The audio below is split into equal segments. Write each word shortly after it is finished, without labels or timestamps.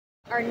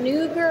our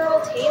new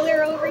girl,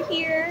 Taylor, over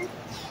here.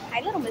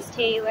 Hi, little Miss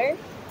Taylor.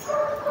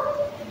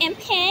 And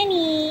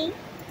Penny.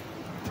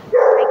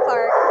 Hi,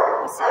 Clark.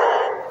 What's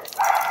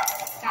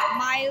up? Got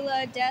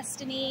Mila,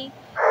 Destiny.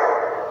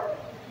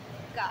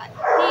 Got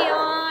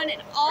Leon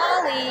and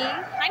Ollie.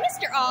 Hi,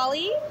 Mr.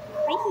 Ollie.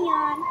 Hi,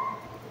 Leon.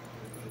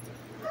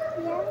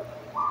 Yeah.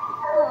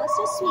 Oh,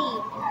 so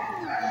sweet.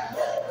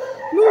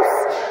 Moose.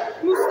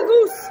 Moose the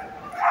goose.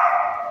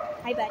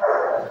 Hi, bud.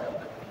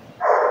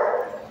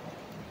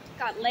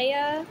 Got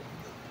Leia.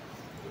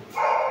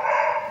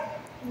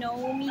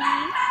 Nomi.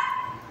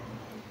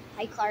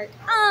 Hi, Clark.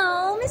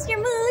 Oh, Mr.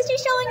 Moose, you're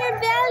showing your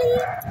belly.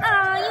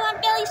 Oh, you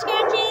want belly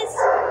scratches?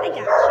 I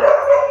got you.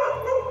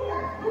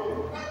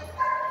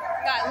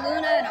 Got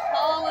Luna and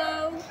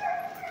Apollo.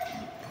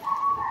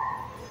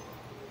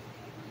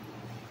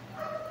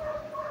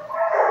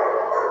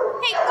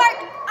 Hey, Clark.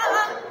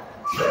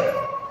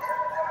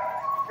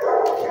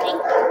 Thank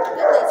you.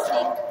 Good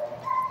listening.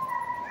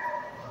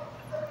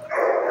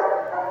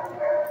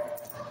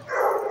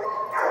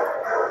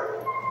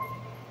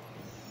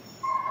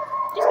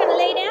 Just gonna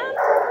lay down.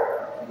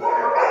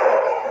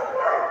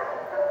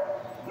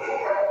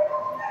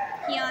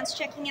 Keon's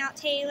checking out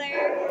Taylor.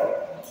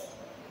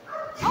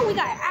 Oh, we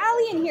got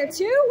Allie in here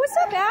too. What's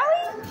up,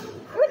 Allie?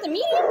 You're with the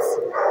meetings.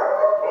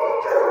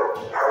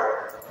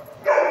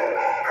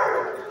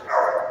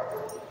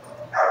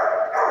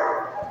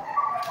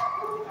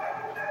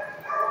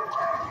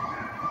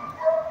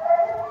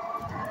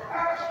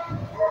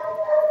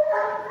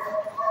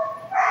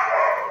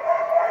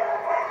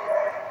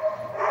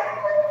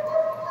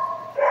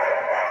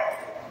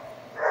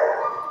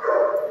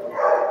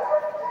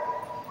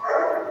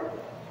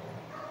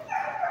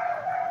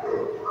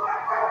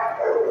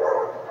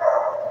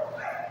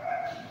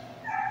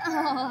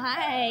 Oh,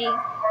 hi.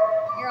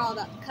 You're all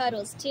about the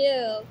cuddles,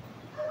 too.